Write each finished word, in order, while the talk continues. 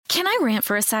Can I rant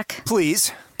for a sec?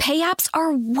 Please. Pay apps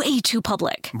are way too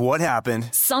public. What happened?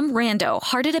 Some rando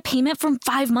hearted a payment from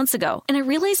 5 months ago, and I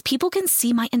realized people can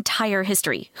see my entire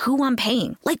history, who I'm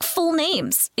paying, like full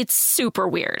names. It's super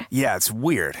weird. Yeah, it's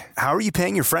weird. How are you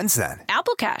paying your friends then?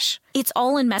 Apple Cash. It's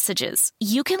all in messages.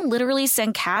 You can literally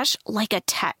send cash like a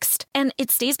text, and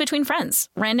it stays between friends.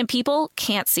 Random people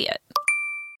can't see it.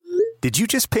 Did you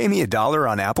just pay me $1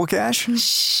 on Apple Cash?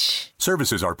 Shh.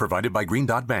 Services are provided by Green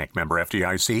Dot Bank. Member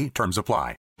FDIC. Terms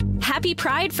apply. Happy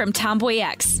Pride from Tomboy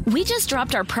X. We just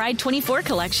dropped our Pride 24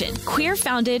 collection. Queer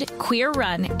founded, queer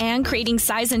run, and creating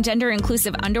size and gender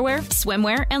inclusive underwear,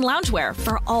 swimwear, and loungewear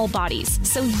for all bodies,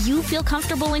 so you feel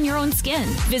comfortable in your own skin.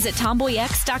 Visit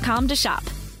tomboyx.com to shop.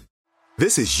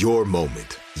 This is your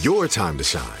moment, your time to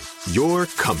shine, your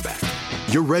comeback.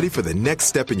 You're ready for the next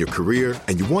step in your career,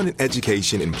 and you want an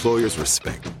education employers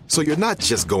respect. So you're not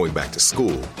just going back to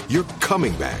school, you're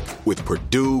coming back with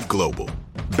Purdue Global.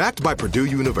 Backed by Purdue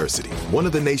University, one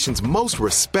of the nation's most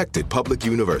respected public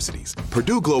universities,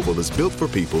 Purdue Global is built for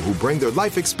people who bring their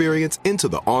life experience into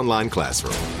the online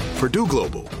classroom. Purdue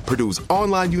Global, Purdue's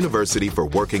online university for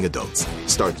working adults.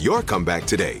 Start your comeback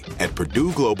today at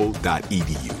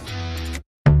purdueglobal.edu.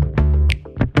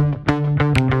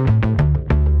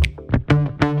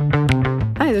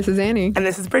 Hi, this is Annie. And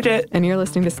this is Bridget. And you're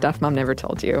listening to Stuff Mom Never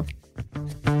Told You.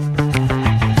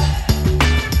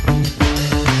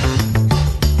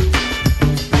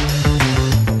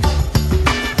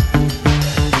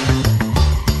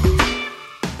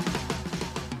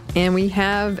 And we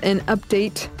have an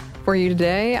update for you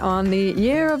today on the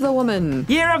Year of the Woman.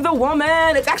 Year of the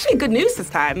Woman! It's actually good news this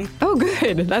time. Oh,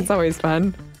 good. That's always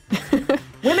fun.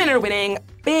 Women are winning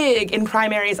big in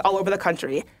primaries all over the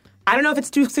country. I don't know if it's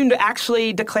too soon to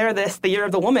actually declare this the Year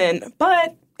of the Woman,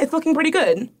 but it's looking pretty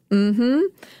good. Mm-hmm.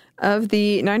 Of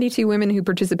the 92 women who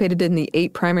participated in the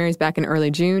 8 primaries back in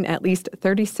early June, at least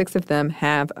 36 of them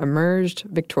have emerged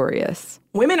victorious.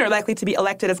 Women are likely to be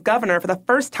elected as governor for the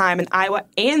first time in Iowa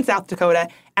and South Dakota,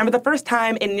 and for the first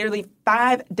time in nearly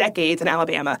 5 decades in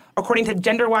Alabama, according to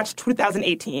Gender Watch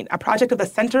 2018, a project of the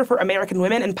Center for American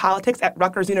Women in Politics at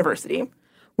Rutgers University.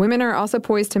 Women are also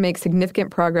poised to make significant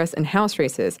progress in House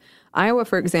races. Iowa,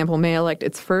 for example, may elect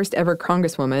its first ever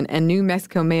congresswoman, and New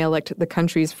Mexico may elect the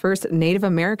country's first Native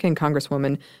American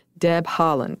congresswoman, Deb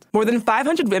Haaland. More than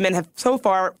 500 women have so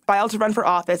far filed to run for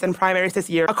office in primaries this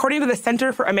year, according to the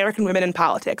Center for American Women in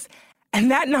Politics. And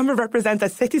that number represents a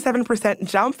 67%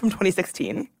 jump from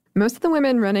 2016. Most of the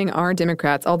women running are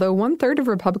Democrats, although 1/3 of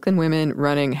Republican women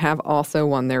running have also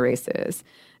won their races.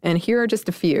 And here are just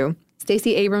a few.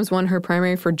 Stacey Abrams won her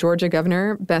primary for Georgia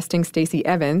governor, besting Stacey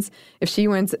Evans. If she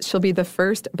wins, she'll be the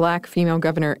first Black female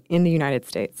governor in the United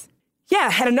States.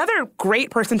 Yeah, and another great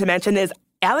person to mention is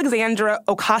Alexandra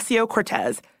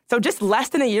Ocasio-Cortez. So just less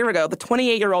than a year ago, the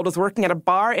 28-year-old was working at a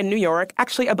bar in New York,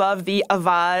 actually above the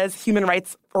Avaaz Human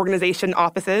Rights Organization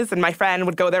offices, and my friend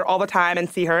would go there all the time and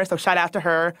see her, so shout out to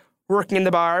her working in the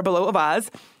bar below Avaaz.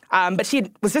 But she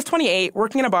was just 28,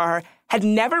 working in a bar, had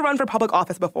never run for public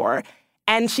office before,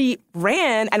 and she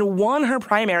ran and won her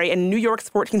primary in New York's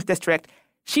 14th district.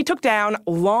 She took down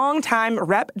longtime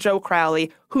Rep. Joe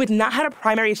Crowley, who had not had a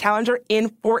primary challenger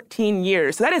in 14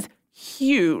 years. So that is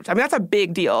huge. I mean, that's a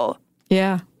big deal.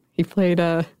 Yeah. He played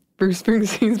Bruce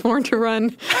Springsteen's Born to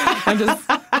Run.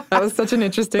 That was such an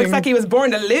interesting... Looks like he was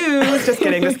born to lose. Just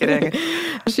kidding, just kidding.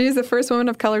 She is the first woman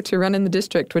of color to run in the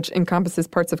district, which encompasses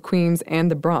parts of Queens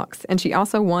and the Bronx. And she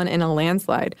also won in a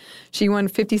landslide. She won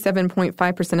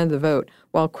 57.5% of the vote,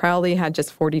 while Crowley had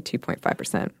just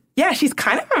 42.5%. Yeah, she's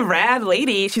kind of a rad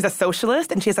lady. She's a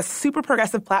socialist, and she has a super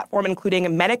progressive platform, including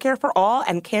Medicare for all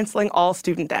and canceling all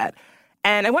student debt.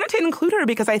 And I wanted to include her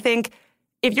because I think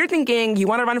if you're thinking you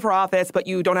want to run for office, but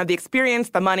you don't have the experience,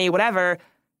 the money, whatever,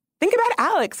 think about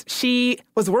Alex. She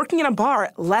was working in a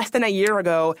bar less than a year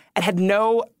ago and had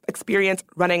no experience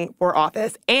running for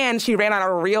office. And she ran on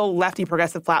a real lefty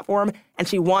progressive platform, and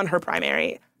she won her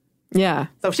primary. Yeah.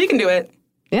 So if she can do it,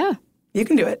 yeah, you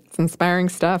can do it. It's inspiring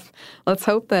stuff. Let's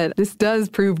hope that this does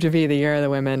prove to be the Year of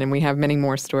the Women, and we have many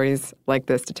more stories like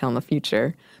this to tell in the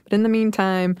future. But in the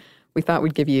meantime, we thought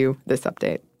we'd give you this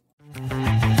update.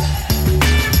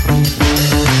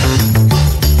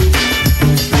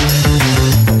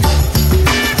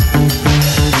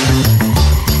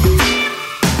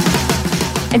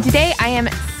 And today I am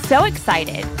so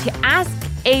excited to ask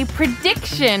a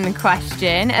prediction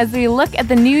question as we look at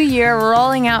the new year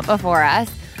rolling out before us.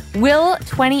 Will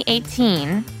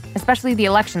 2018, especially the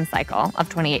election cycle of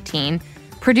 2018,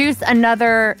 produce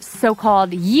another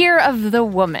so-called Year of the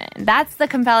Woman? That's the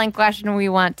compelling question we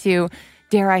want to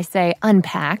dare I say,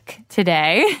 unpack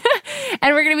today.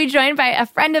 And we're going to be joined by a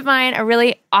friend of mine, a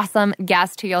really awesome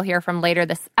guest who you'll hear from later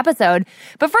this episode.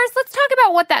 But first, let's talk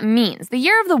about what that means. The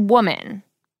Year of the Woman.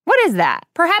 What is that?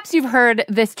 Perhaps you've heard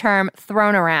this term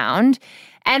thrown around,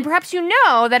 and perhaps you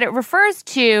know that it refers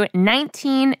to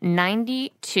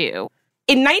 1992.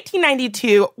 In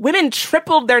 1992, women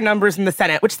tripled their numbers in the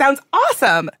Senate, which sounds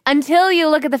awesome. Until you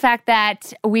look at the fact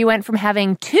that we went from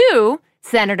having 2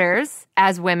 senators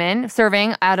as women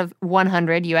serving out of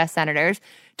 100 U.S. senators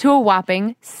to a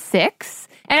whopping 6.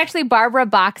 And actually, Barbara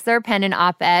Boxer penned an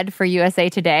op-ed for USA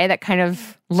Today that kind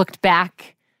of looked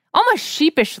back almost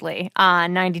sheepishly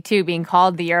on 92 being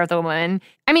called the Year of the Woman.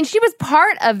 I mean, she was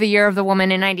part of the Year of the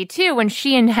Woman in 92 when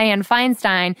she and Dianne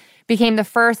Feinstein became the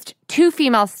first 2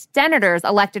 female senators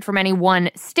elected from any one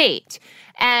state.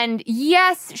 And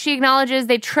yes, she acknowledges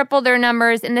they tripled their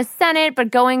numbers in the Senate,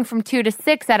 but going from 2 to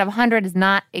 6 out of 100 is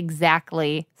not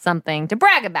exactly something to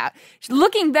brag about.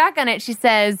 Looking back on it, she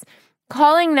says,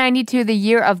 calling 92 the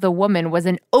Year of the Woman was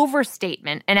an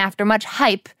overstatement, and after much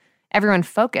hype, everyone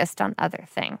focused on other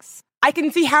things. I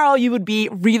can see how you would be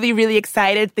really, really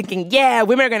excited, thinking, yeah,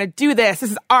 women are going to do this.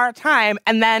 This is our time.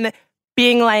 And then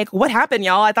being like, what happened,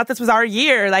 y'all? I thought this was our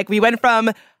year. Like, we went from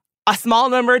a small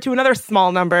number to another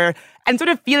small number and sort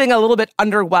of feeling a little bit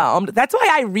underwhelmed. That's why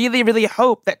I really, really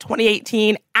hope that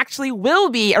 2018 actually will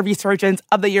be a resurgence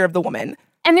of the Year of the Woman.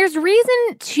 And there's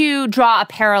reason to draw a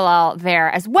parallel there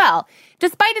as well.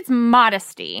 Despite its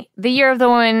modesty, the Year of the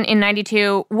Woman in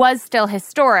 92 was still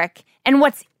historic. And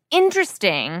what's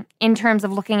interesting in terms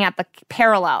of looking at the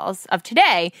parallels of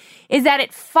today is that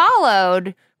it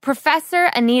followed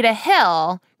Professor Anita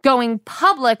Hill going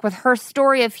public with her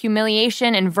story of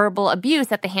humiliation and verbal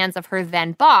abuse at the hands of her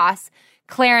then boss,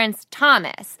 Clarence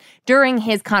Thomas, during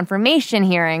his confirmation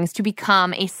hearings to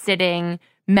become a sitting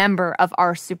member of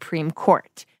our Supreme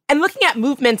Court. And looking at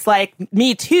movements like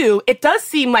Me Too, it does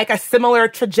seem like a similar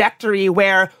trajectory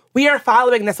where we are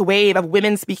following this wave of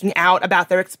women speaking out about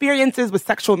their experiences with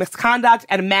sexual misconduct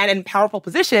and men in powerful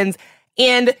positions.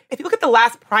 And if you look at the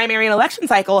last primary and election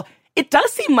cycle, it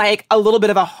does seem like a little bit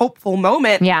of a hopeful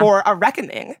moment for a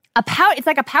reckoning. It's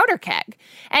like a powder keg.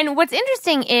 And what's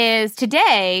interesting is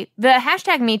today, the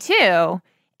hashtag #MeToo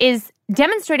is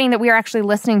demonstrating that we are actually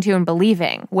listening to and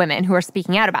believing women who are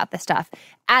speaking out about this stuff,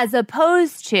 as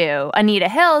opposed to Anita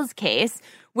Hill's case,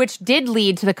 which did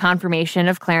lead to the confirmation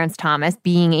of Clarence Thomas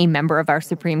being a member of our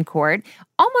Supreme Court,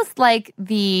 almost like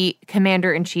the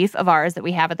commander-in-chief of ours that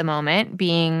we have at the moment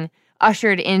being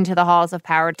ushered into the halls of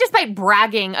power despite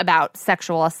bragging about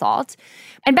sexual assault.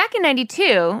 And back in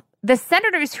 92, the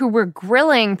senators who were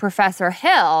grilling Professor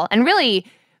Hill and really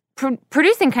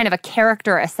producing kind of a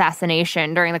character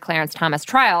assassination during the Clarence Thomas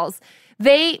trials,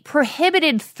 they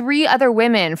prohibited 3 other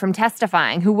women from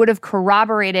testifying who would have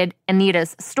corroborated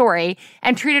Anita's story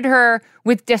and treated her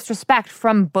with disrespect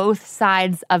from both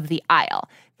sides of the aisle.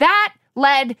 That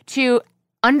led to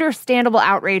understandable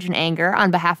outrage and anger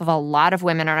on behalf of a lot of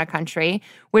women in our country,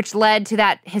 which led to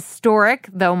that historic,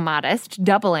 though modest,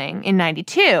 doubling in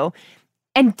 92.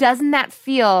 And doesn't that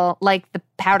feel like the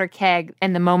powder keg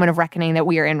and the moment of reckoning that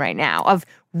we are in right now, of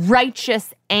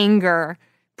righteous anger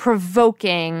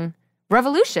provoking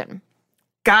revolution?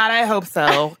 God, I hope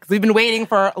so, because we've been waiting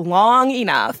for long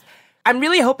enough. I'm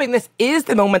really hoping this is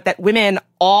the moment that women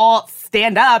all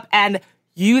stand up and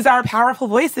use our powerful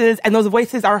voices, and those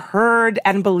voices are heard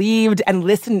and believed and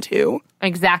listened to.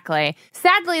 Exactly.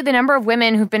 Sadly, the number of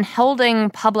women who've been holding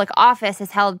public office has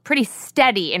held pretty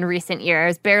steady in recent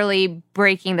years, barely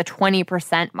breaking the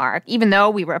 20% mark, even though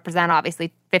we represent,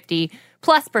 obviously, 50+%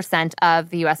 of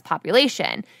the U.S.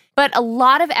 population. But a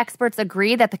lot of experts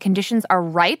agree that the conditions are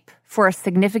ripe for a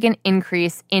significant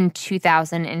increase in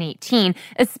 2018,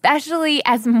 especially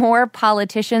as more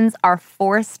politicians are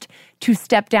forced to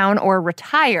step down or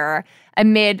retire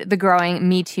amid the growing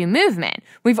Me Too movement.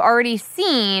 We've already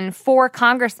seen 4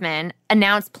 congressmen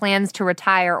announce plans to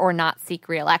retire or not seek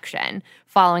re-election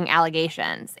following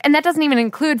allegations. And that doesn't even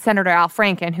include Senator Al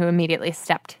Franken, who immediately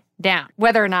stepped down,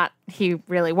 whether or not he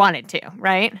really wanted to,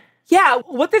 right? Yeah,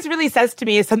 what this really says to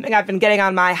me is something I've been getting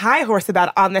on my high horse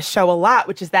about on this show a lot,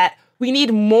 which is that we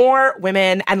need more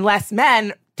women and less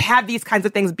men to have these kinds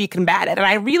of things be combated. And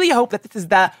I really hope that this is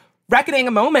the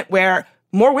reckoning moment where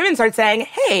more women start saying,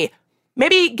 hey,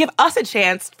 maybe give us a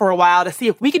chance for a while to see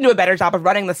if we can do a better job of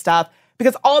running this stuff,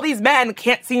 because all these men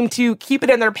can't seem to keep it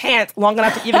in their pants long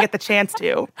enough to even get the chance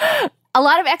to. A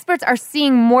lot of experts are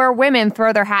seeing more women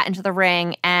throw their hat into the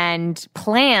ring and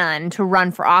plan to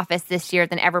run for office this year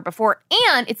than ever before.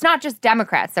 And it's not just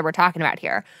Democrats that we're talking about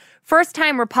here.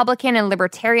 first-time Republican and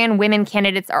Libertarian women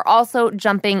candidates are also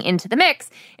jumping into the mix.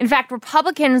 In fact,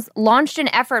 Republicans launched an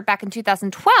effort back in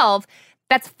 2012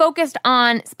 that's focused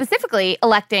on specifically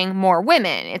electing more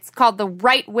women. It's called the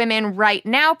Right Women, Right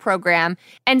Now program.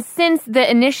 And since the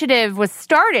initiative was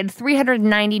started,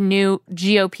 390 new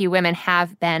GOP women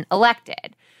have been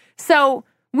elected. So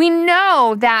we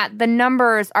know that the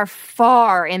numbers are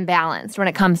far imbalanced when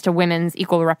it comes to women's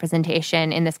equal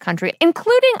representation in this country,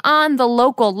 including on the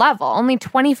local level. Only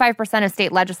 25% of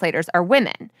state legislators are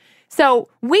women. So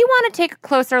we want to take a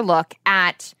closer look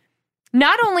at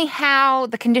not only how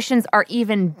the conditions are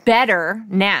even better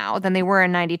now than they were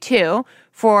in 92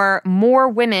 for more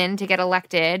women to get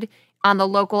elected on the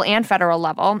local and federal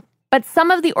level, but some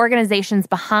of the organizations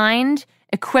behind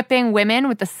equipping women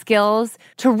with the skills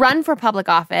to run for public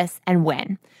office and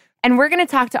win. And we're going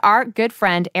to talk to our good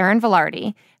friend, Erin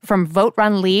Vilardi from Vote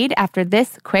Run Lead after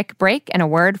this quick break and a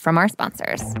word from our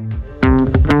sponsors.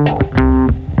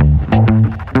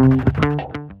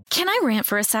 Can I rant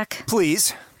for a sec?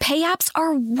 Please. Pay apps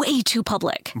are way too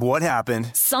public. What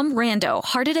happened? Some rando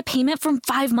hearted a payment from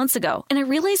 5 months ago, and I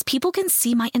realized people can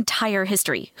see my entire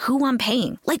history, who I'm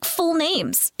paying, like full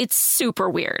names. It's super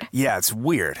weird. Yeah, it's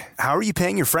weird. How are you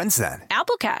paying your friends then?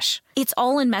 Apple Cash. It's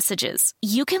all in messages.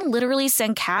 You can literally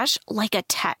send cash like a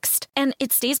text, and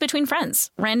it stays between friends.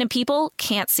 Random people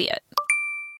can't see it.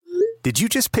 Did you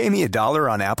just pay me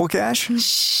 $1 on Apple Cash?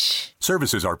 Shh.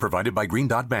 Services are provided by Green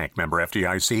Dot Bank. Member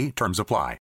FDIC. Terms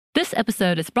apply. This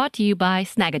episode is brought to you by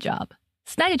Snagajob.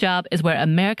 Snagajob is where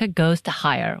America goes to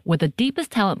hire, with the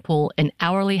deepest talent pool in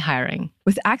hourly hiring.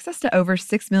 With access to over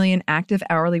 6 million active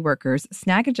hourly workers,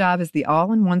 Snagajob is the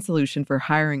all-in-one solution for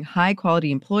hiring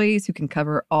high-quality employees who can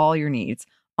cover all your needs.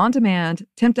 On demand,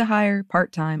 temp to hire,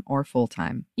 part-time, or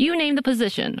full-time. You name the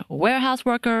position: warehouse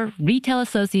worker, retail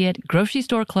associate, grocery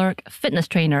store clerk, fitness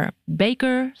trainer,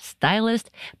 baker,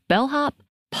 stylist, bellhop,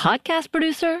 podcast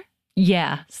producer.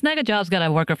 Yeah, Snagajob's got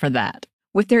a worker for that.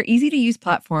 With their easy-to-use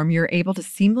platform, you're able to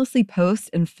seamlessly post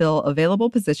and fill available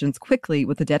positions quickly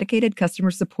with a dedicated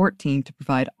customer support team to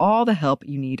provide all the help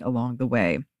you need along the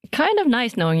way. Kind of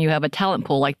nice knowing you have a talent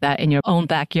pool like that in your own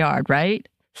backyard, right?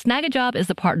 Snagajob is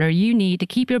the partner you need to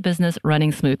keep your business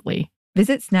running smoothly.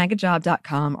 Visit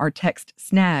snagajob.com or text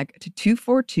SNAG to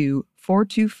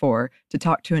 242-424 to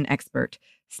talk to an expert.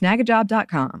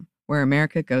 Snagajob.com, where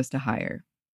America goes to hire.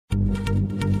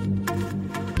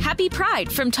 Happy Pride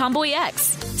from Tomboy X,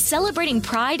 celebrating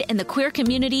pride and the queer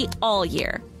community all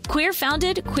year. Queer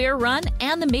founded, queer run,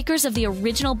 and the makers of the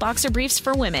original boxer briefs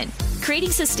for women,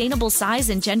 creating sustainable size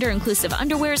and gender inclusive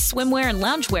underwear, swimwear, and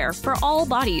loungewear for all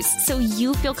bodies so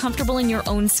you feel comfortable in your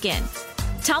own skin.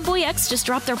 Tomboy X just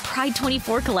dropped their Pride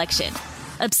 24 collection,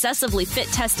 obsessively fit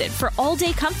tested for all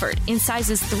day comfort in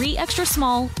sizes 3 extra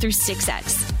small through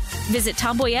 6X. Visit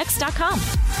tomboyx.com.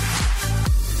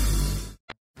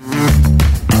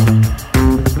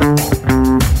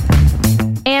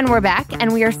 And we're back,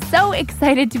 and we are so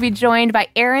excited to be joined by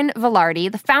Erin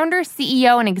Vilardi, the founder,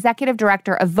 CEO, and executive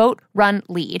director of Vote Run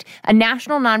Lead, a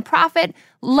national nonprofit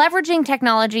leveraging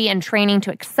technology and training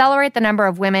to accelerate the number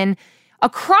of women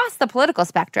across the political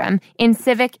spectrum in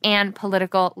civic and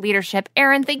political leadership.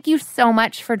 Erin, thank you so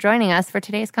much for joining us for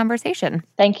today's conversation.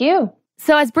 Thank you.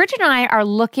 So as Bridget and I are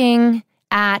looking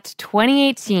at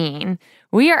 2018,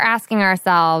 we are asking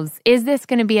ourselves, is this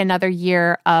going to be another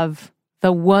year of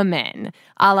the woman,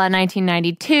 a la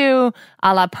 1992,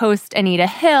 a la post-Anita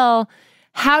Hill?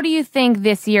 How do you think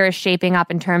this year is shaping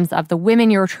up in terms of the women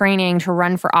you're training to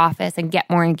run for office and get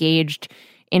more engaged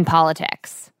in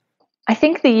politics? I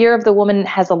think the Year of the Woman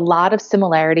has a lot of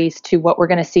similarities to what we're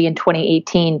going to see in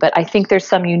 2018, but I think there's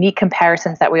some unique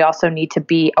comparisons that we also need to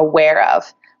be aware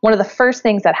of. One of the first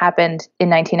things that happened in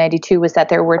 1992 was that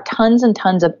there were tons and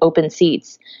tons of open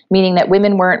seats, meaning that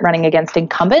women weren't running against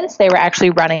incumbents. They were actually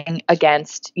running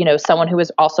against, someone who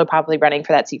was also probably running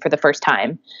for that seat for the first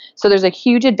time. So there's a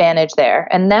huge advantage there.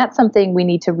 And that's something we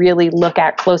need to really look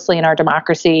at closely in our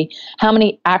democracy. How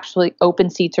many actually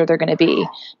open seats are there going to be?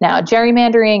 Now,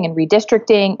 gerrymandering and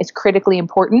redistricting is critically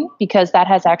important because that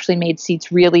has actually made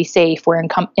seats really safe where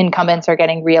incumbents are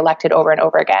getting reelected over and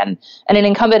over again. And an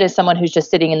incumbent is someone who's just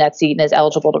sitting in that seat and is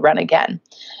eligible to run again.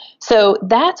 So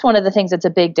that's one of the things that's a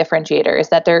big differentiator, is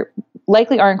that there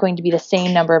likely aren't going to be the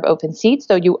same number of open seats,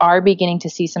 though you are beginning to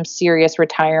see some serious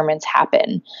retirements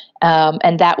happen,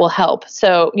 and that will help.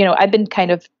 So, I've been kind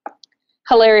of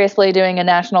hilariously doing a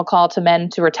national call to men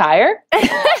to retire.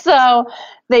 So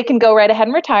they can go right ahead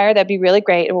and retire. That'd be really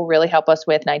great. It will really help us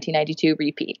with 1992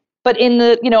 repeat. But in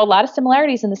the, a lot of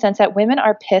similarities in the sense that women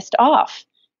are pissed off.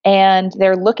 And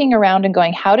they're looking around and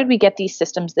going, how did we get these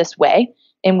systems this way?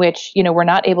 in which, we're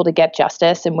not able to get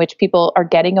justice, in which people are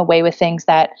getting away with things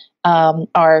that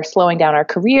are slowing down our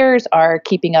careers, are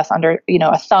keeping us under,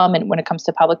 a thumb and when it comes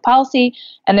to public policy,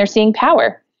 and they're seeing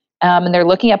power. And they're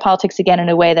looking at politics again in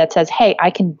a way that says, hey, I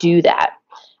can do that.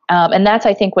 And that's,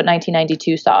 I think, what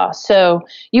 1992 saw. So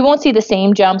you won't see the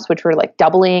same jumps, which were like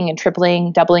doubling and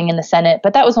tripling, doubling in the Senate,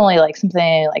 but that was only like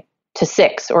something like to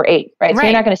 6 or 8, right? So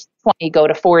you're not going to see 20 go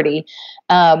to 40.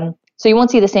 So you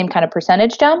won't see the same kind of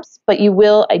percentage jumps, but you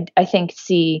will, I think,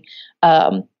 see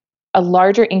a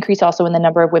larger increase also in the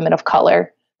number of women of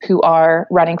color who are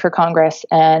running for Congress.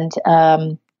 And,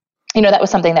 that was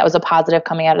something that was a positive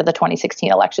coming out of the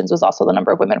 2016 elections, was also the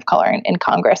number of women of color in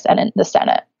Congress and in the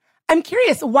Senate. I'm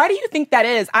curious, why do you think that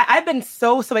is? I've been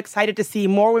so excited to see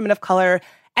more women of color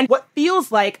and what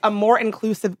feels like a more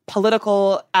inclusive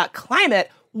political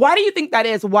climate. Why do you think that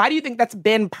is? Why do you think that's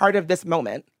been part of this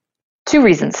moment? 2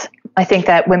 reasons. I think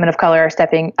that women of color are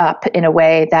stepping up in a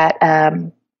way that,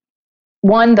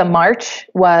 one, the march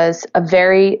was a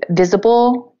very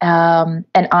visible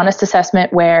and honest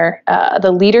assessment where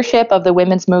the leadership of the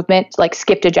women's movement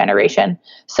skipped a generation.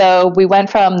 So we went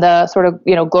from the sort of,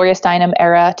 Gloria Steinem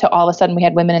era to all of a sudden we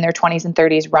had women in their 20s and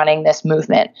 30s running this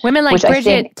movement. Women like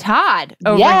Bridget Todd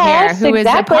over here, who is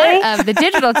a part of the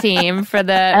digital team for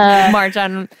the March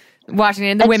on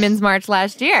Washington, the Women's March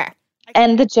last year.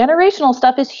 And the generational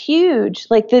stuff is huge.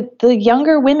 Like the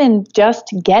younger women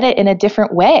just get it in a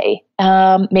different way.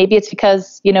 Maybe it's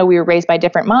because, we were raised by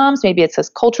different moms. Maybe it's because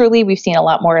culturally we've seen a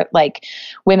lot more like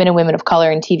women and women of color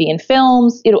in TV and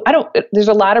films. There's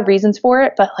a lot of reasons for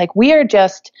it, but we are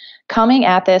just coming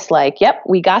at this yep,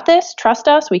 we got this. Trust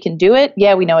us. We can do it.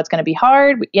 Yeah, we know it's going to be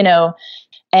hard,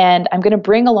 and I'm going to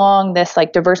bring along this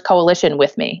diverse coalition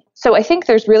with me. So I think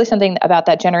there's really something about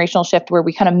that generational shift where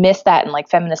we kind of miss that in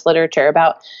feminist literature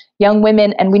about young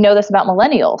women. And we know this about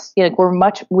millennials.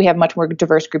 We have much more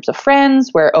diverse groups of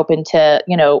friends. We're open to,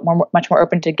 much more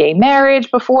open to gay marriage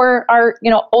before our,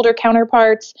 older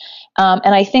counterparts.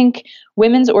 And I think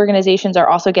women's organizations are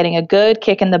also getting a good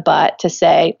kick in the butt to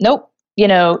say, nope,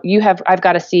 I've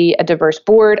got to see a diverse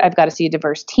board. I've got to see a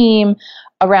diverse team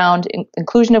around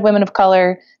inclusion of women of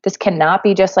color. This cannot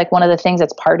be just one of the things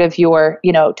that's part of your,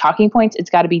 talking points.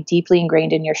 It's got to be deeply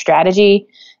ingrained in your strategy.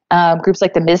 Groups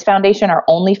like the Ms. Foundation are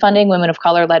only funding women of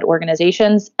color-led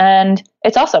organizations, and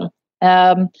it's awesome.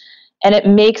 And it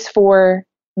makes for,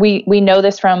 we know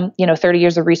this from, 30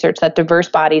 years of research, that diverse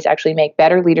bodies actually make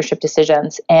better leadership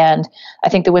decisions. And I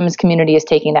think the women's community is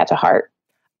taking that to heart.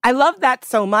 I love that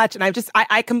so much. And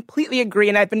I completely agree.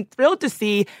 And I've been thrilled to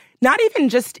see, not even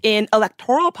just in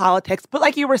electoral politics, but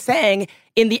like you were saying,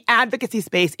 in the advocacy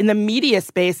space, in the media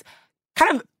space,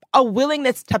 kind of a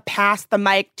willingness to pass the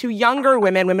mic to younger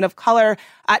women, women of color,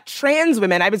 trans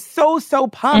women. I was so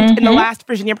pumped in the last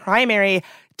Virginia primary.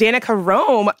 Danica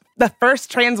Roem, the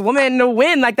first trans woman to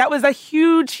win. That was a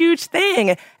huge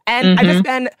thing. And I've just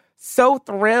been so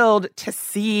thrilled to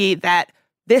see that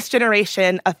this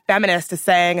generation of feminists is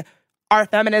saying, our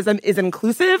feminism is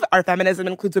inclusive. Our feminism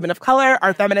includes women of color.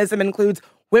 Our feminism includes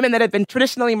women that have been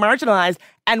traditionally marginalized.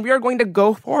 And we are going to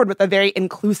go forward with a very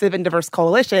inclusive and diverse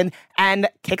coalition and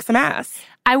kick some ass.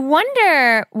 I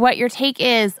wonder what your take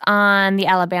is on the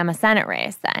Alabama Senate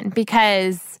race then,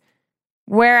 because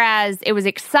whereas it was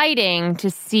exciting to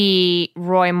see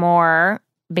Roy Moore,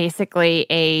 basically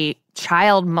a accused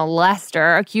child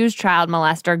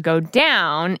molester, go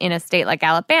down in a state like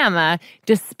Alabama,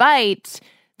 despite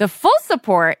the full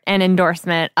support and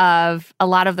endorsement of a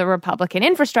lot of the Republican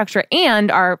infrastructure and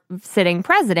our sitting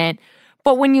president.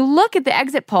 But when you look at the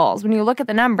exit polls, when you look at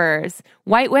the numbers,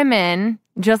 white women,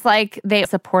 just like they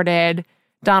supported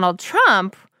Donald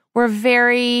Trump, were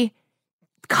very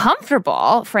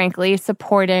comfortable, frankly,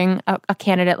 supporting a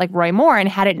candidate like Roy Moore. And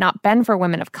had it not been for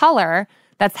women of color,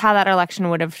 that's how that election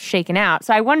would have shaken out.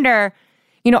 So I wonder,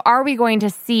 are we going to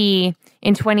see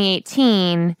in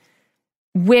 2018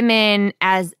 women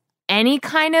as any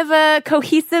kind of a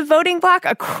cohesive voting bloc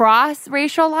across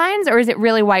racial lines? Or is it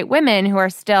really white women who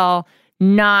are still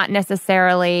not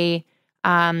necessarily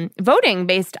voting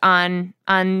based on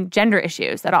gender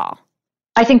issues at all?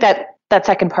 I think that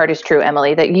second part is true,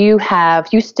 Emily, that you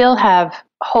still have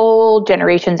whole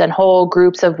generations and whole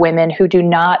groups of women who do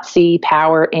not see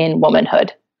power in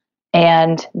womanhood.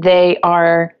 And they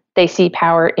see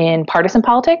power in partisan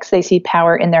politics. They see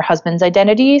power in their husband's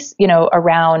identities,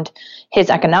 around his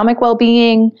economic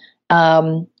well-being,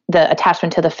 the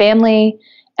attachment to the family.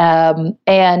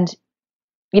 And,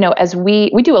 as we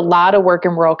do a lot of work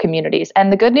in rural communities.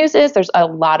 And the good news is there's a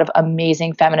lot of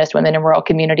amazing feminist women in rural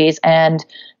communities, and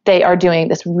they are doing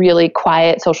this really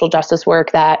quiet social justice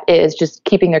work that is just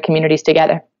keeping their communities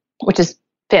together, which is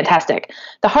fantastic.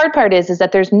 The hard part is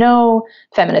that there's no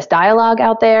feminist dialogue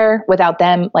out there without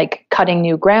them like cutting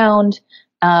new ground.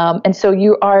 And so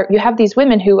you have these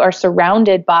women who are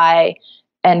surrounded by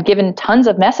and given tons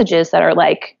of messages that are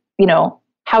like,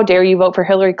 how dare you vote for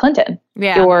Hillary Clinton?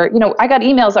 Yeah. Or, I got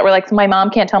emails that were like, my mom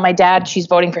can't tell my dad she's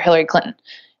voting for Hillary Clinton.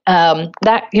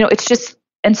 It's just,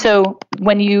 and so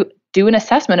when you do an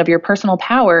assessment of your personal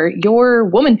power, your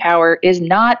woman power is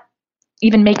not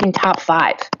even making top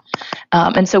 5.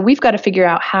 And so we've got to figure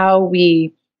out how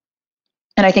we,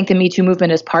 and I think the Me Too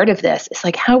movement is part of this, it's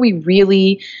like how we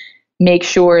really make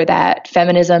sure that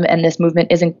feminism and this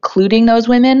movement is including those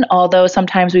women, although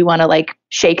sometimes we want to like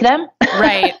shake them.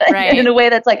 Right. In a way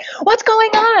that's like, what's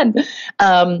going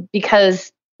on?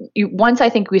 Because once I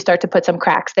think we start to put some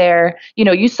cracks there,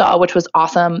 you saw, which was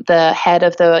awesome, the head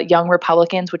of the Young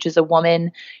Republicans, which is a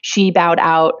woman, she bowed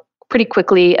out pretty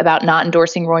quickly about not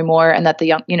endorsing Roy Moore and that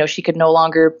she could no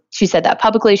longer, she said that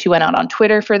publicly. She went out on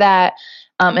Twitter for that.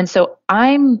 And so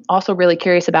I'm also really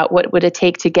curious about what would it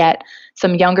take to get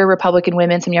some younger Republican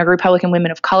women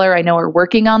of color I know are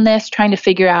working on this, trying to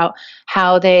figure out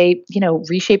how they,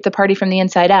 reshape the party from the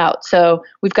inside out. So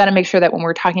we've got to make sure that when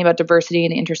we're talking about diversity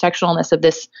and the intersectionalness of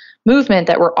this movement,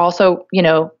 that we're also,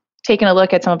 taking a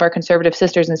look at some of our conservative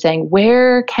sisters and saying,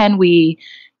 where can we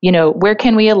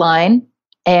align,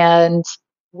 and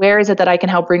where is it that I can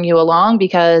help bring you along?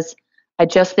 Because I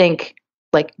just think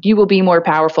like you will be more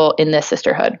powerful in this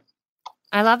sisterhood.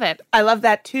 I love it. I love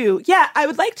that too. Yeah, I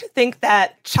would like to think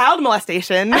that child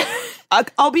molestation,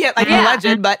 albeit like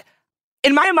alleged, but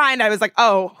in my mind, I was like,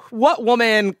 oh, what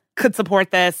woman could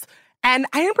support this? And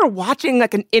I remember watching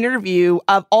like an interview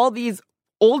of all these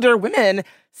older women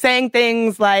saying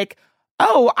things like,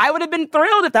 oh, I would have been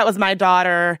thrilled if that was my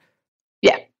daughter.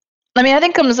 Yeah. I mean, I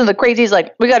think comes in the crazies,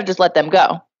 like, we got to just let them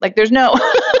go. Like, there's no,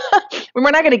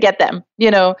 we're not going to get them,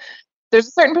 There's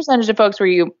a certain percentage of folks where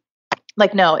you,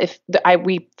 like, no,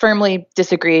 we firmly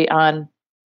disagree on,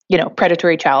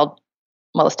 predatory child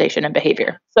molestation and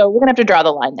behavior. So we're going to have to draw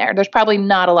the line there. There's probably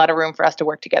not a lot of room for us to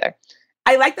work together.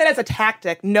 I like that as a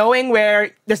tactic, knowing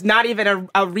where there's not even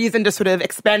a reason to sort of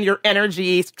expend your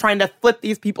energy trying to flip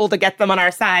these people to get them on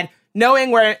our side,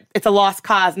 knowing where it's a lost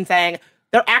cause and saying,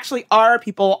 there actually are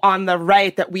people on the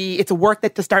right that it's worth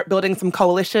it to start building some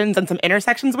coalitions and some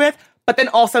intersections with, but then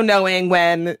also knowing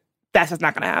when that's just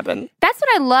not going to happen. That's what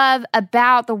I love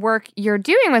about the work you're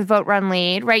doing with Vote Run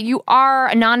Lead, right? You are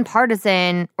a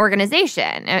nonpartisan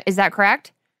organization. Is that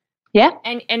correct? Yeah.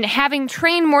 And having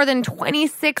trained more than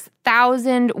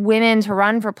 26,000 women to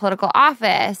run for political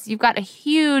office, you've got a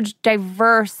huge,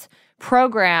 diverse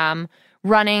program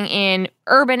running in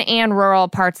urban and rural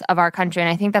parts of our country. And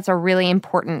I think that's a really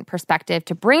important perspective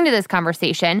to bring to this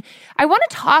conversation. I want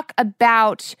to talk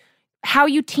about how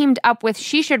you teamed up with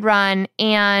She Should Run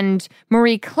and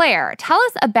Marie Claire. Tell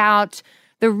us about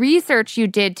the research you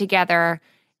did together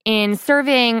in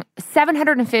serving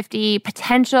 750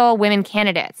 potential women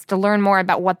candidates to learn more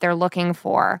about what they're looking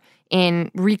for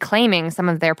in reclaiming some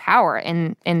of their power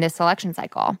in this election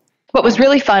cycle. What was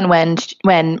really fun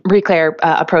when Marie Claire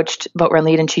approached Vote Run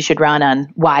Lead and She Should Run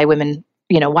on why women,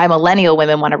 why millennial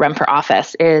women want to run for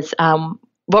office is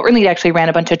Vote Run Lead actually ran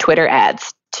a bunch of Twitter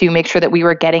ads to make sure that we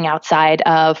were getting outside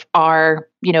of our,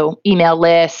 email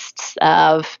lists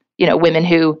of, women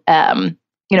who,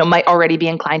 might already be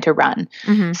inclined to run.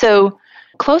 Mm-hmm. So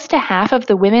close to half of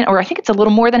the women, or I think it's a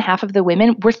little more than half of the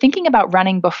women, were thinking about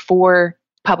running before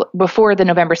the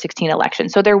November 16 election.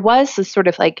 So there was this sort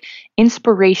of like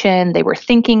inspiration. They were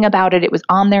thinking about it. It was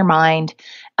on their mind.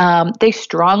 They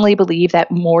strongly believe that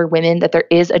that there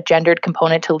is a gendered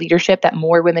component to leadership, that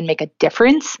more women make a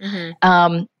difference.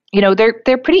 Mm-hmm.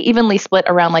 They're pretty evenly split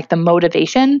around like the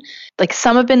motivation. Like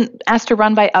some have been asked to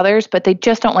run by others, but they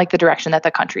just don't like the direction that the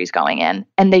country is going in.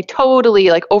 And they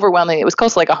totally, like overwhelmingly, it was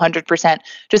close to like 100%,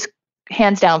 just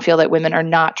hands down feel that women are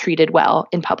not treated well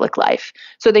in public life.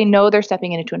 So they know they're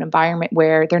stepping into an environment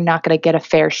where they're not going to get a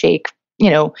fair shake,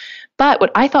 But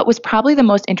what I thought was probably the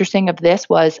most interesting of this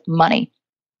was money.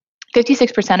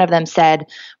 56% of them said,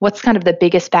 what's kind of the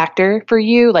biggest factor for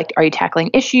you? Like, are you tackling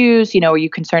issues? Are you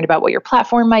concerned about what your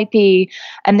platform might be?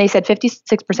 And they said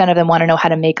 56% of them want to know how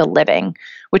to make a living,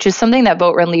 which is something that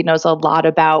Vote Run Lead knows a lot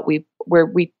about. We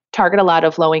target a lot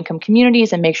of low-income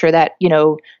communities and make sure that,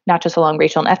 not just along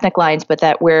racial and ethnic lines, but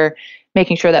that we're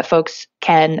making sure that folks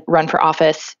can run for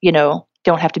office,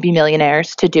 don't have to be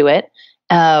millionaires to do it.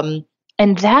 And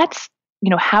that's,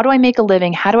 how do I make a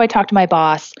living? How do I talk to my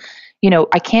boss?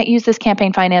 I can't use this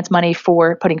campaign finance money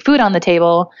for putting food on the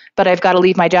table, but I've got to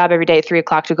leave my job every day at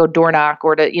 3:00 to go door knock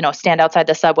or to, stand outside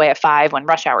the subway at 5 when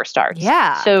rush hour starts.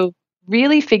 Yeah. So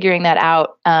really figuring that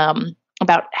out, about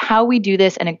about how we do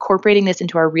this and incorporating this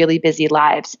into our really busy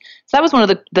lives. So that was one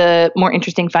of the more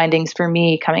interesting findings for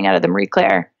me coming out of the Marie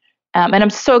Claire. And I'm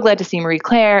so glad to see Marie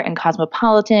Claire and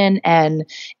Cosmopolitan and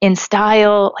In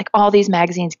Style, like all these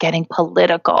magazines getting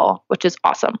political, which is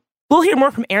awesome. We'll hear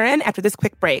more from Erin after this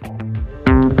quick break.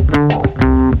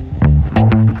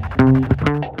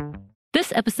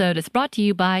 This episode is brought to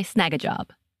you by Snagajob.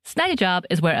 Snagajob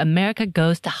is where America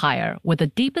goes to hire, with the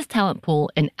deepest talent pool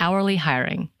in hourly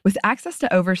hiring. With access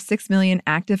to over 6 million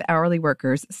active hourly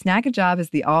workers, Snagajob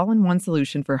is the all-in-one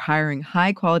solution for hiring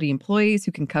high-quality employees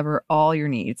who can cover all your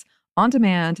needs. On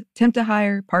demand, temp to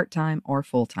hire, part-time, or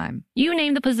full-time. You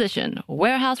name the position: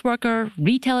 warehouse worker,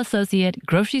 retail associate,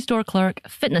 grocery store clerk,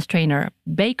 fitness trainer,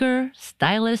 baker,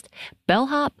 stylist,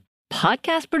 bellhop,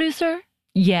 podcast producer.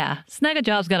 Yeah,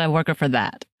 Snagajob's got a worker for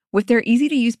that. With their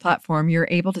easy-to-use platform, you're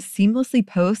able to seamlessly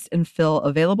post and fill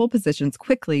available positions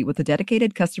quickly with a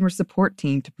dedicated customer support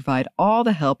team to provide all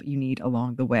the help you need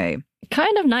along the way.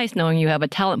 Kind of nice knowing you have a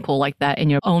talent pool like that in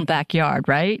your own backyard,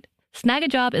 right?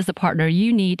 Snagajob is the partner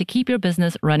you need to keep your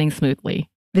business running smoothly.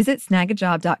 Visit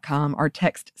snagajob.com or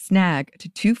text SNAG to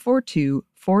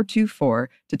 242-424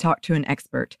 to talk to an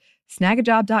expert.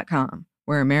 Snagajob.com,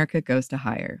 where America goes to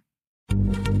hire.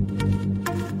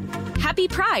 Happy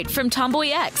Pride from Tomboy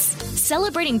X,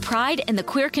 celebrating pride and the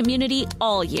queer community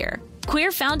all year.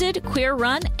 Queer founded, queer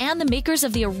run, and the makers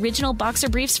of the original boxer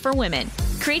briefs for women,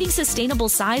 creating sustainable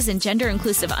size and gender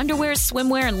inclusive underwear,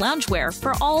 swimwear, and loungewear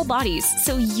for all bodies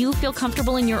so you feel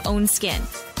comfortable in your own skin.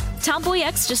 Tomboy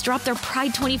X just dropped their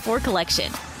Pride 24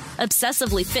 collection,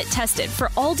 obsessively fit tested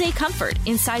for all day comfort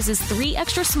in sizes 3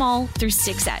 extra small through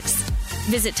 6X.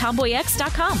 Visit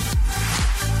tomboyx.com.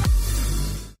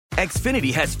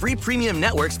 Xfinity has free premium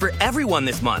networks for everyone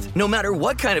this month, no matter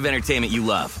what kind of entertainment you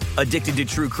love. Addicted to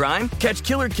true crime? Catch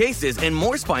killer cases and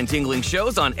more spine-tingling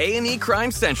shows on A&E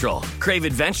Crime Central. Crave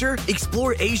adventure?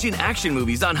 Explore Asian action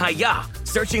movies on Hi-Ya.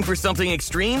 Searching for something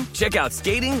extreme? Check out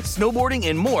skating, snowboarding,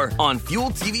 and more on Fuel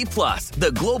TV Plus,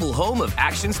 the global home of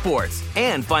action sports.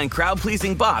 And find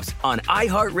crowd-pleasing bops on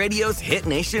iHeartRadio's Hit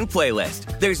Nation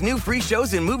playlist. There's new free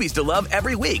shows and movies to love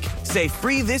every week. Say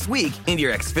free this week in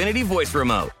your Xfinity voice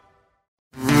remote.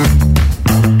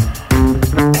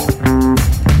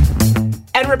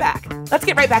 And we're back. Let's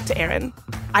get right back to Erin.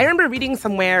 I remember reading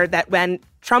somewhere that when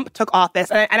Trump took office,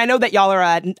 and I know that y'all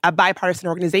are a bipartisan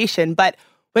organization, but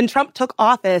when Trump took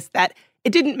office, that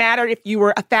it didn't matter if you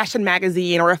were a fashion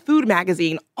magazine or a food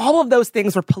magazine, all of those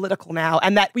things were political now,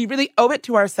 and that we really owe it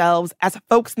to ourselves as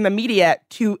folks in the media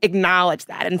to acknowledge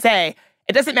that and say,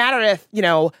 it doesn't matter if,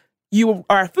 you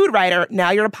are a food writer,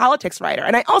 now you're a politics writer.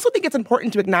 And I also think it's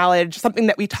important to acknowledge something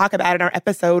that we talk about in our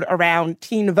episode around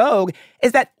Teen Vogue,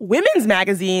 is that women's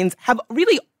magazines have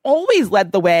really always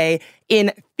led the way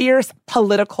in fierce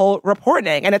political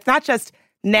reporting. And it's not just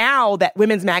now that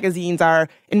women's magazines are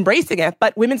embracing it,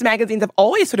 but women's magazines have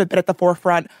always sort of been at the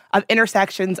forefront of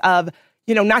intersections of,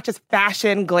 not just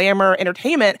fashion, glamour,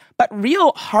 entertainment, but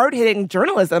real hard-hitting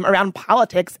journalism around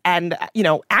politics and,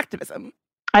 activism.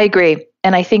 I agree.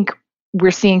 And I think we're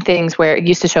seeing things where it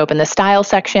used to show up in the style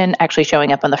section, actually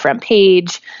showing up on the front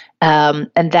page. And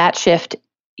that shift,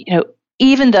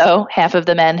 even though half of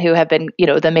the men who have been,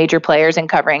 the major players in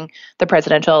covering the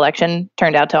presidential election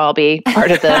turned out to all be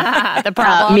part of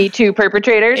the Me Too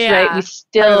perpetrators, right? We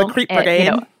still, the creep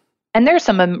brigade. And there's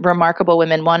some remarkable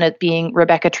women, one being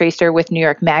Rebecca Traister with New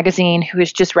York Magazine, who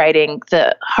is just writing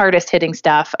the hardest hitting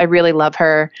stuff. I really love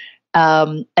her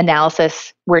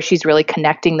analysis where she's really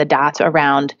connecting the dots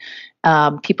around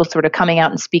people sort of coming out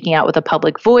and speaking out with a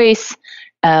public voice,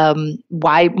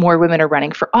 why more women are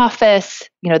running for office,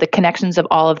 the connections of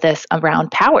all of this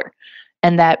around power.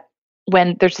 And that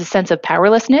when there's a sense of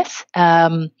powerlessness,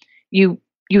 you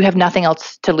have nothing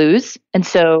else to lose. And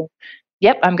so,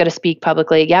 yep, I'm going to speak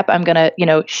publicly. Yep, I'm going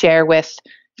to, share with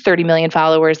 30 million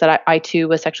followers that I too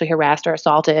was sexually harassed or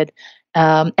assaulted.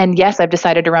 And yes, I've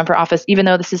decided to run for office, even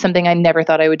though this is something I never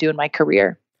thought I would do in my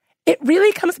career. It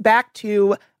really comes back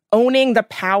to owning the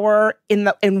power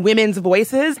in women's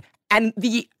voices and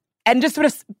just sort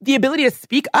of the ability to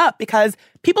speak up, because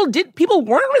people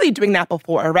weren't really doing that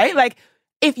before, right? Like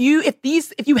if you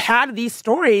had these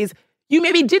stories, you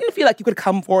maybe didn't feel like you could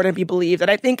come forward and be believed. And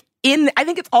I think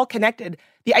it's all connected.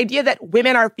 The idea that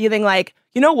women are feeling like,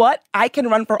 you know what, I can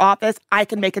run for office, I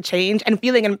can make a change, and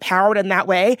feeling empowered in that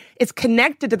way is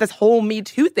connected to this whole Me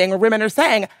Too thing where women are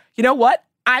saying, you know what,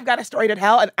 I've got a story to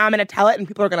tell and I'm going to tell it and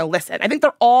people are going to listen. I think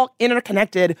they're all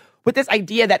interconnected with this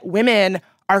idea that women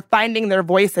are finding their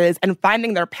voices and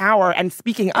finding their power and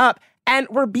speaking up. and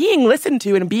we're being listened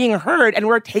to and being heard, and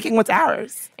we're taking what's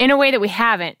ours. In a way that we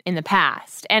haven't in the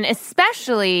past. And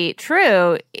especially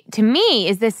true, to me,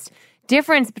 is this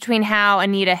difference between how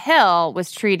Anita Hill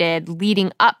was treated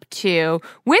leading up to,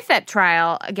 with that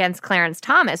trial against Clarence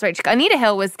Thomas, right? Anita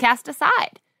Hill was cast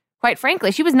aside. Quite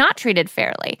frankly, she was not treated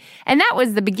fairly. And that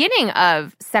was the beginning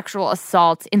of sexual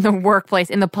assault in the workplace,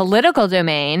 in the political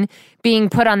domain, being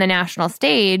put on the national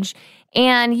stage.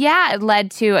 And yeah, it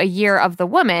led to a year of the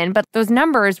woman, but those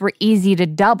numbers were easy to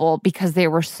double because they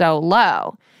were so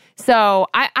low. So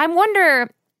I wonder,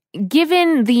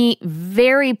 given the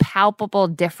very palpable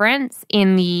difference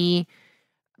in the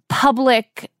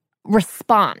public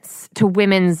response to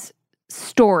women's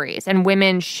stories and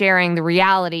women sharing the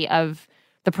reality of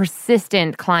the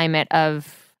persistent climate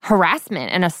of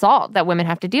harassment and assault that women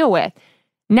have to deal with,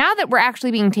 now that we're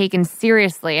actually being taken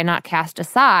seriously and not cast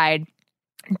aside,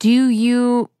 do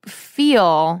you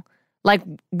feel like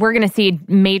we're going to see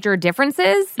major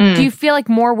differences? Do you feel like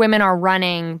more women are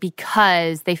running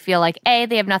because they feel like, A,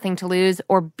 they have nothing to lose,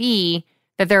 or B,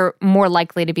 that they're more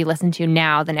likely to be listened to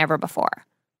now than ever before?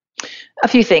 A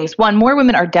few things. One, more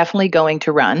women are definitely going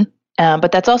to run,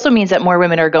 but that also means that more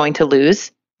women are going to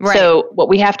lose. Right. So what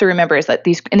we have to remember is that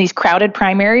in these crowded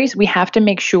primaries, we have to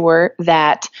make sure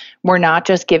that we're not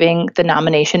just giving the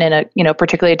nomination in a,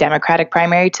 particularly a Democratic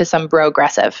primary to some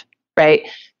progressive, right?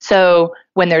 So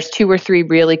when there's 2 or 3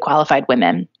 really qualified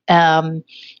women, I'm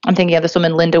thinking of this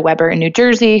woman, Linda Weber in New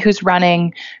Jersey, who's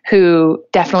running, who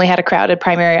definitely had a crowded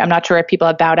primary. I'm not sure if people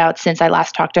have bowed out since I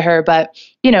last talked to her, but,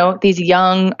 these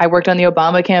young, I worked on the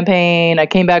Obama campaign, I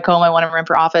came back home, I want to run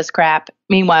for office crap.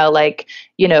 Meanwhile,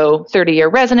 30-year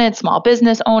resident, small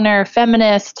business owner,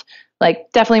 feminist,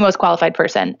 definitely most qualified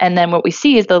person. And then what we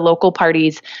see is the local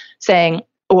parties saying,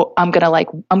 oh, I'm going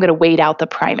to wait out the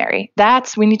primary.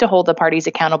 We need to hold the parties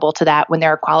accountable to that when there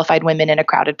are qualified women in a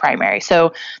crowded primary.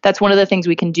 So that's one of the things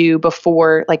we can do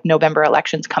before November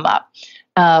elections come up.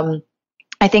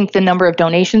 I think the number of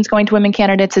donations going to women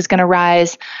candidates is going to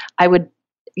rise. I would,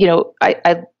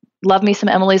 I love me some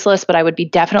Emily's List, but I would be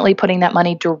definitely putting that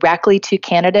money directly to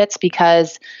candidates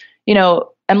because,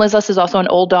 Emily's List is also an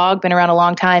old dog, been around a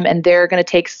long time, and they're going to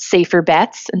take safer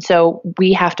bets. And so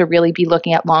we have to really be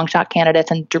looking at long shot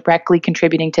candidates and directly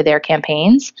contributing to their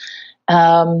campaigns.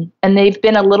 And they've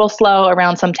been a little slow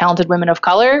around some talented women of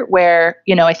color where,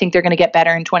 I think they're going to get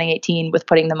better in 2018 with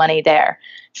putting the money there.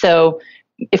 So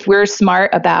if we're smart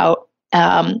about,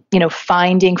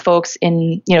 finding folks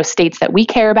in, states that we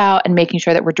care about and making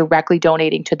sure that we're directly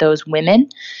donating to those women.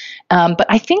 But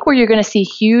I think where you're going to see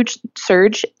huge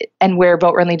surge and where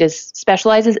Vote Run Lead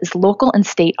specializes is local and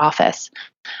state office.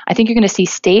 I think you're going to see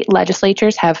state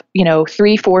legislatures have,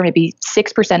 3, 4, maybe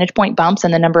 6 percentage point bumps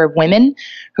in the number of women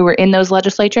who are in those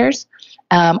legislatures.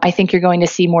 I think you're going to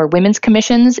see more women's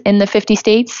commissions in the 50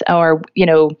 states or,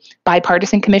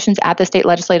 bipartisan commissions at the state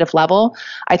legislative level.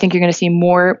 I think you're going to see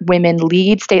more women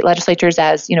lead state legislatures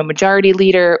as, majority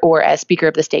leader or as Speaker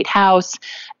of the State House.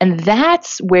 And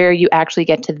that's where you actually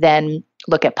get to then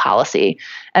look at policy.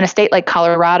 And a state like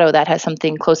Colorado that has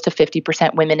something close to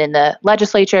 50% women in the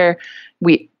legislature,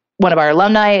 one of our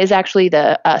alumni is actually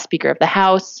the Speaker of the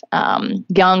House,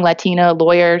 young Latina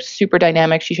lawyer, super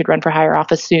dynamic. She should run for higher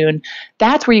office soon.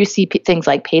 That's where you see things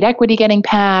like paid equity getting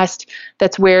passed.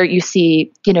 That's where you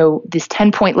see, these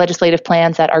 10-point legislative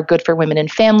plans that are good for women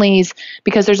and families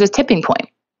because there's this tipping point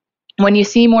when you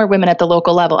see more women at the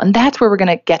local level. And that's where we're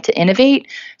going to get to innovate.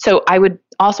 So I would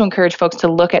also encourage folks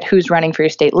to look at who's running for your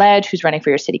state ledge, who's running for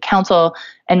your city council,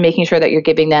 and making sure that you're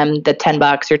giving them the $10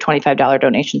 or $25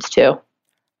 donations too.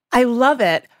 I love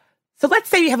it. So let's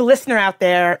say you have a listener out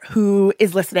there who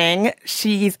is listening.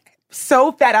 She's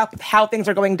so fed up with how things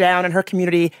are going down in her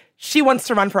community. She wants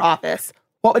to run for office.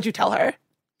 What would you tell her?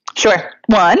 Sure.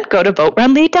 1, go to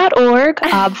voterunlead.org,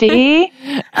 obvi.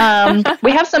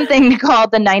 We have something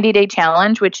called the 90-Day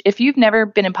Challenge, which if you've never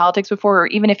been in politics before, or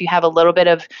even if you have a little bit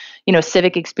of,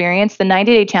 civic experience, the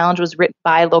 90-Day Challenge was written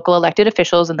by local elected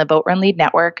officials in the Vote Run Lead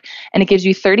network, and it gives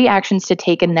you 30 actions to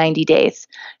take in 90 days.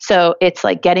 So it's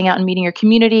like getting out and meeting your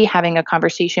community, having a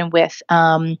conversation with,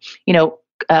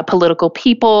 political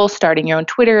people, starting your own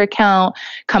Twitter account,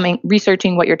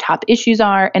 researching what your top issues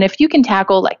are. And if you can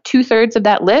tackle 2/3 of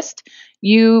that list,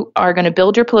 you are going to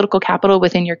build your political capital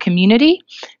within your community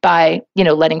by,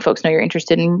 letting folks know you're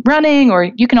interested in running, or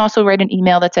you can also write an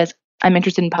email that says, I'm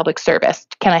interested in public service.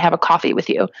 Can I have a coffee with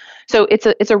you? So it's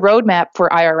a roadmap for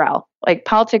IRL.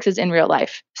 Politics is in real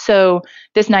life. So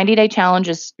this 90-day challenge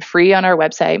is free on our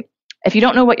website. If you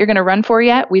don't know what you're going to run for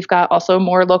yet, we've got also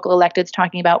more local electeds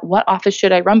talking about what office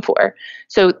should I run for.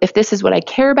 So if this is what I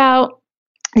care about,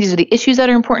 These are the issues that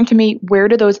are important to me. Where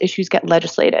do those issues get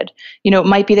legislated? It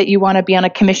might be that you want to be on a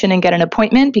commission and get an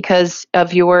appointment because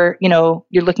of your,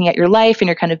 you're looking at your life and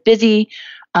you're kind of busy,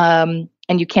 and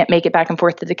you can't make it back and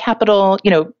forth to the Capitol,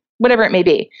 whatever it may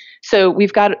be. So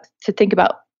we've got to think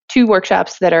about 2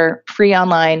 workshops that are free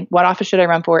online, What Office Should I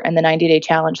Run For, and the 90-Day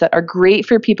Challenge, that are great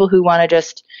for people who want to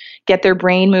just get their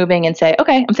brain moving and say,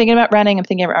 okay, I'm thinking about running.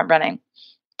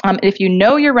 If you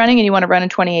know you're running and you want to run in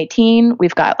 2018,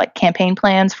 we've got like campaign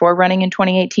plans for running in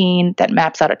 2018 that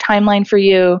maps out a timeline for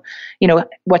you.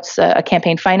 What's a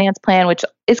campaign finance plan, which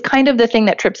is kind of the thing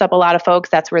that trips up a lot of folks.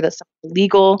 That's where the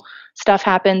legal stuff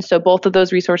happens. So both of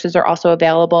those resources are also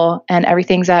available, and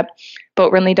everything's at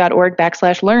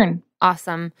voterunly.org/learn.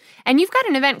 Awesome. And you've got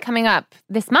an event coming up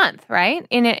this month, right?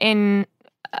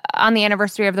 On the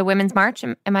anniversary of the Women's March.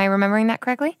 Am I remembering that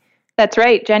correctly? That's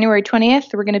right. January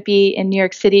 20th, we're going to be in New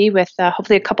York City with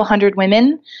hopefully a couple hundred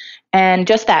women. And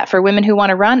just that, for women who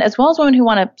want to run, as well as women who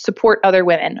want to support other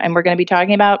women. And we're going to be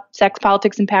talking about sex,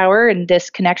 politics, and power, and this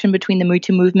connection between the Me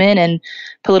Too movement and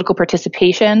political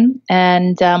participation.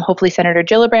 And hopefully Senator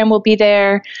Gillibrand will be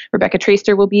there. Rebecca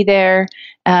Traister will be there.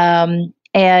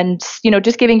 And,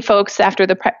 just giving folks, after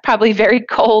the probably very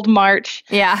cold March,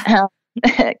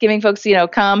 giving folks,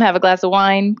 come have a glass of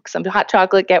wine, some hot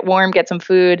chocolate, get warm, get some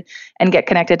food, and get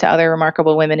connected to other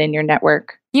remarkable women in your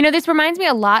network. This reminds me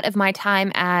a lot of my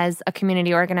time as a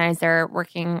community organizer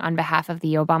working on behalf of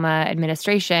the Obama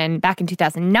administration back in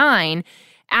 2009.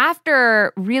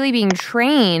 After really being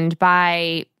trained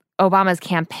by Obama's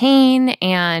campaign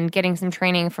and getting some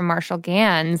training from Marshall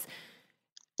Gans,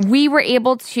 we were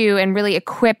able to, and really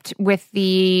equipped with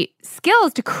the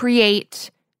skills to create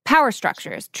power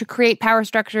structures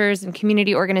and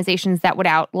community organizations that would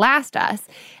outlast us.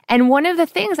 And one of the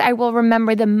things I will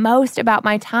remember the most about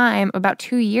my time, about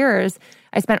 2 years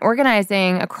I spent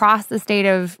organizing across the state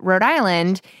of Rhode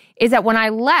Island, is that when I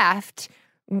left,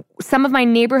 some of my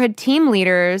neighborhood team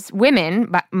leaders,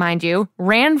 women, mind you,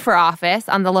 ran for office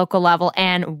on the local level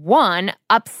and won,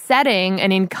 upsetting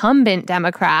an incumbent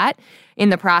Democrat in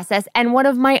the process. And one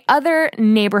of my other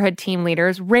neighborhood team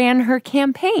leaders ran her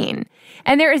campaign.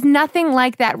 And there is nothing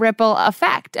like that ripple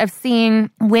effect of seeing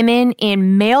women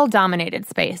in male-dominated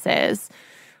spaces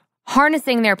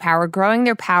harnessing their power, growing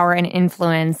their power and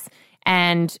influence,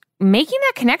 and making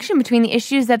that connection between the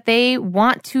issues that they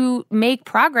want to make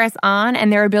progress on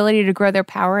and their ability to grow their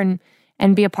power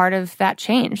and be a part of that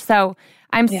change. So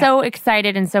I'm so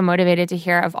excited and so motivated to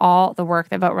hear of all the work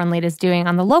that Vote Run Lead is doing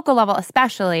on the local level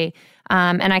especially,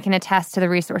 and I can attest to the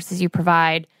resources you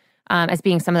provide as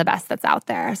being some of the best that's out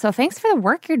there. So thanks for the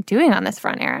work you're doing on this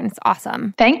front, Erin. It's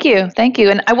awesome. Thank you.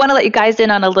 And I want to let you guys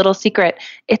in on a little secret.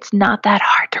 It's not that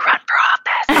hard to run for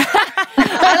office.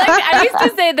 I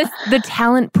used to say the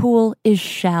talent pool is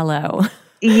shallow.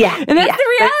 Yeah. And that's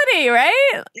the reality,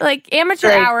 right? Like amateur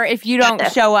hour if you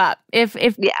don't show up. If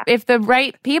the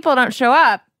right people don't show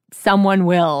up, someone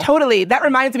will. Totally. That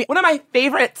reminds me, one of my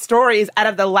favorite stories out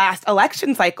of the last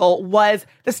election cycle was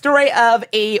the story of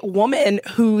a woman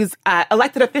whose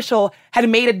elected official had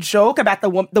made a joke about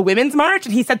the Women's March.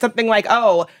 And he said something like,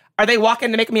 oh, are they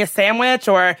walking to make me a sandwich?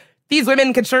 Or these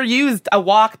women could sure use a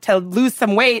walk to lose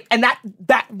some weight. And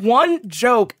that one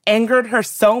joke angered her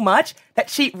so much that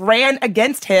she ran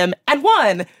against him and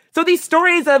won. So these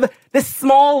stories of this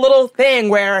small little thing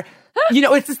where,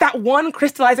 it's just that one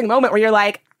crystallizing moment where you're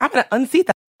like, I'm going to unseat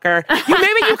that fucker.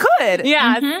 Maybe you could.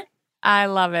 Yeah. Mm-hmm. I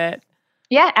love it.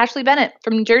 Yeah. Ashley Bennett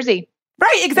from New Jersey.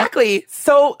 Right. Exactly.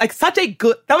 So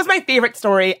that was my favorite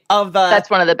story of the.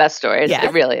 That's one of the best stories. Yeah.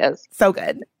 It really is. So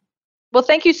good. Well,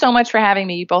 thank you so much for having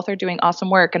me. You both are doing awesome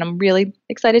work, and I'm really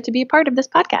excited to be a part of this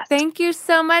podcast. Thank you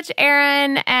so much,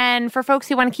 Erin. And for folks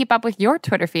who want to keep up with your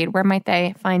Twitter feed, where might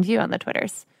they find you on the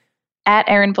Twitters? At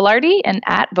Erin Velarde and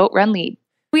at Vote Run Lead.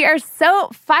 We are so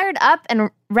fired up and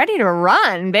ready to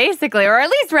run, basically, or at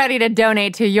least ready to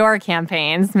donate to your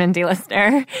campaigns, Mindy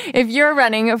listener. If you're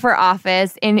running for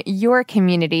office in your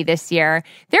community this year,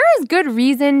 there is good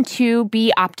reason to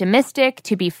be optimistic,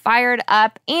 to be fired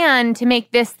up, and to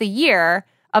make this the year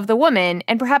of the woman,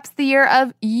 and perhaps the year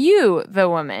of you, the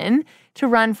woman, to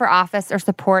run for office or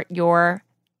support your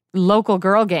local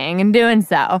girl gang in doing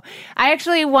so. I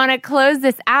actually want to close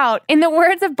this out in the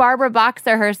words of Barbara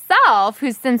Boxer herself,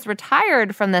 who's since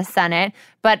retired from the Senate,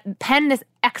 but penned this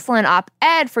excellent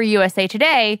op-ed for USA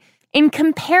Today. In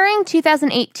comparing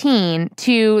 2018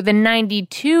 to the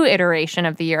 92 iteration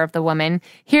of the Year of the Woman,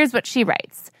 here's what she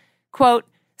writes. Quote,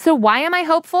 So why am I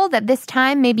hopeful that this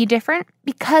time may be different?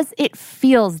 Because it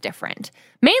feels different.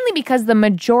 Mainly because the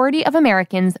majority of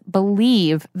Americans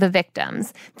believe the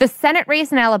victims. The Senate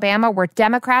race in Alabama, where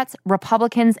Democrats,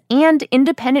 Republicans, and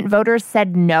independent voters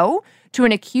said no to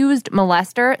an accused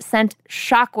molester, sent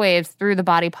shockwaves through the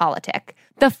body politic.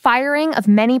 The firing of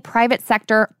many private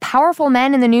sector, powerful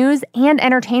men in the news and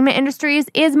entertainment industries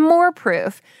is more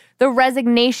proof. The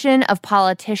resignation of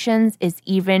politicians is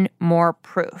even more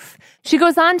proof. She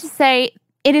goes on to say,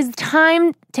 it is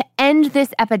time to end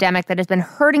this epidemic that has been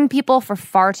hurting people for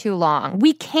far too long.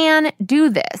 We can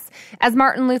do this. As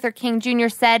Martin Luther King Jr.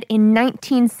 said in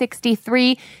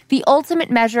 1963, the ultimate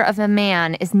measure of a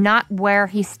man is not where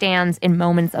he stands in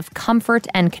moments of comfort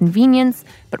and convenience,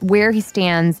 but where he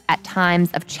stands at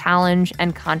times of challenge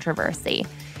and controversy.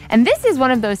 And this is one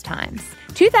of those times.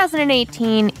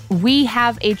 2018, we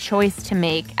have a choice to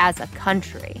make as a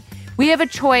country. We have a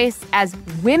choice as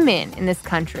women in this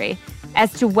country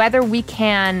as to whether we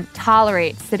can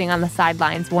tolerate sitting on the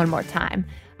sidelines one more time.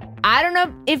 I don't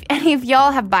know if any of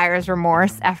y'all have buyer's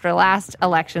remorse after last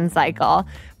election cycle,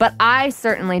 but I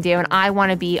certainly do, and I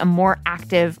want to be a more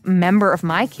active member of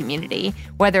my community,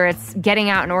 whether it's getting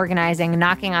out and organizing,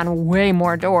 knocking on way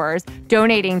more doors,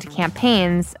 donating to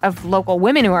campaigns of local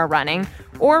women who are running,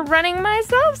 or running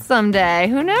myself someday,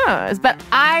 who knows? But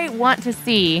I want to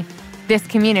see this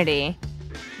community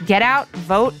get out,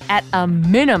 vote at a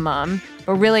minimum,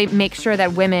 but really make sure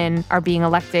that women are being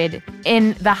elected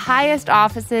in the highest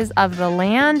offices of the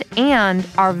land and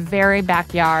our very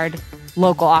backyard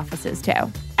local offices,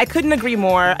 too. I couldn't agree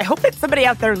more. I hope that somebody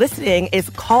out there listening is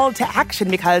called to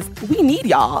action because we need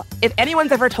y'all. If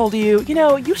anyone's ever told you,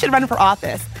 you should run for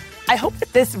office, I hope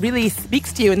that this really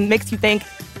speaks to you and makes you think,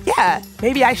 yeah,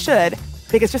 maybe I should.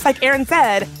 Because just like Aaron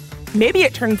said, maybe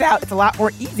it turns out it's a lot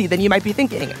more easy than you might be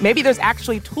thinking. Maybe there's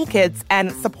actually toolkits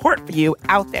and support for you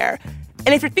out there.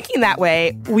 And if you're thinking that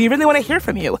way, we really want to hear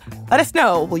from you. Let us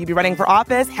know. Will you be running for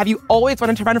office? Have you always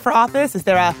wanted to run for office? Is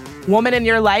there a woman in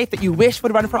your life that you wish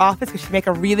would run for office because she'd make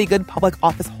a really good public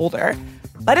office holder?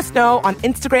 Let us know on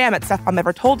Instagram at Stuff Mom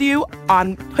Never Told You,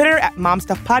 on Twitter at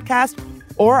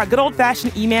MomStuffPodcast, or a good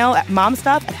old-fashioned email at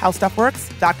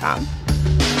momstuff@howstuffworks.com.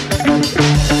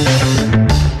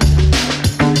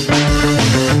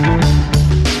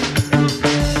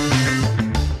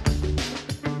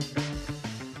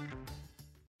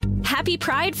 Happy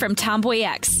Pride from Tomboy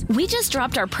X. We just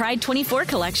dropped our Pride 24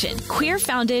 collection. Queer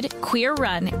founded, queer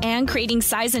run, and creating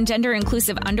size and gender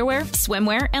inclusive underwear,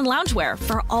 swimwear, and loungewear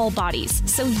for all bodies,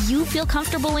 so you feel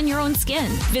comfortable in your own skin.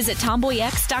 Visit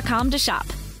tomboyx.com to shop.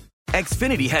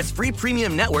 Xfinity has free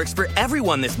premium networks for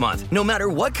everyone this month, no matter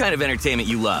what kind of entertainment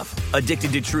you love.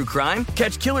 Addicted to true crime?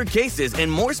 Catch killer cases and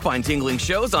more spine-tingling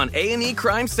shows on A&E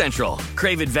Crime Central.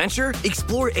 Crave adventure?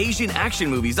 Explore Asian action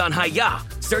movies on Hi-Ya.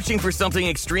 Searching for something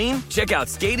extreme? Check out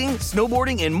skating,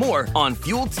 snowboarding, and more on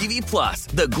Fuel TV Plus,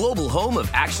 the global home of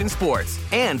action sports.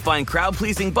 And find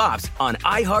crowd-pleasing bops on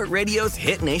iHeartRadio's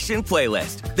Hit Nation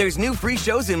playlist. There's new free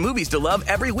shows and movies to love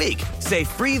every week. Say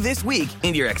free this week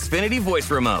in your Xfinity voice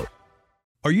remote.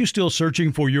 Are you still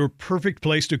searching for your perfect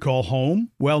place to call home?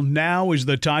 Well, now is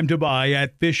the time to buy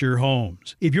at Fisher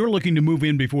Homes. If you're looking to move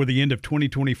in before the end of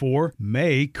 2024,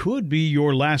 May could be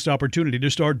your last opportunity to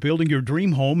start building your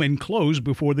dream home and close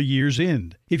before the year's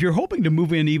end. If you're hoping to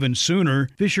move in even sooner,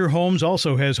 Fisher Homes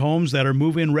also has homes that are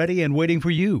move-in ready and waiting for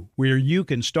you, where you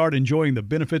can start enjoying the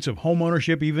benefits of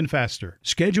homeownership even faster.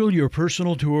 Schedule your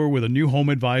personal tour with a new home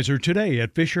advisor today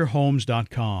at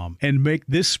FisherHomes.com and make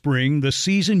this spring the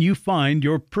season you find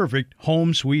your perfect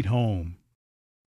home sweet home.